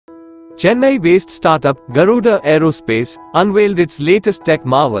Chennai-based startup Garuda Aerospace unveiled its latest tech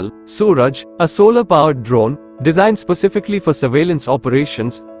marvel, SURAJ, a solar-powered drone designed specifically for surveillance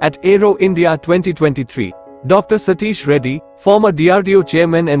operations, at Aero India 2023. Dr. Satheesh Reddy, former DRDO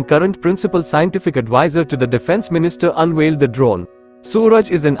chairman and current principal scientific advisor to the Defence Minister, unveiled the drone.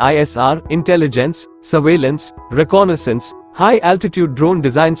 SURAJ is an ISR, intelligence, surveillance, reconnaissance, high-altitude drone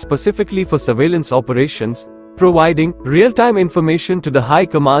designed specifically for surveillance operations, providing real-time information to the High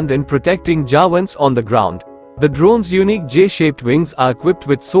Command and protecting Jawans on the ground. The drone's unique J-shaped wings are equipped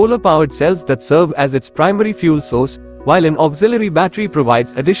with solar-powered cells that serve as its primary fuel source, while an auxiliary battery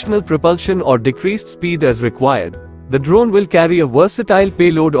provides additional propulsion or decreased speed as required. The drone will carry a versatile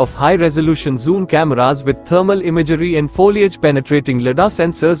payload of high-resolution zoom cameras with thermal imagery and foliage-penetrating LiDAR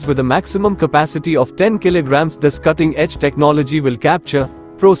sensors with a maximum capacity of 10 kilograms. This cutting-edge technology will capture,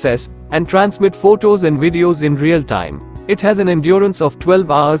 process, and transmit photos and videos in real time. It has an endurance of 12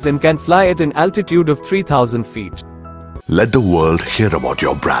 hours and can fly at an altitude of 3,000 feet. Let the world hear about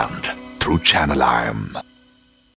your brand through Channel IAM.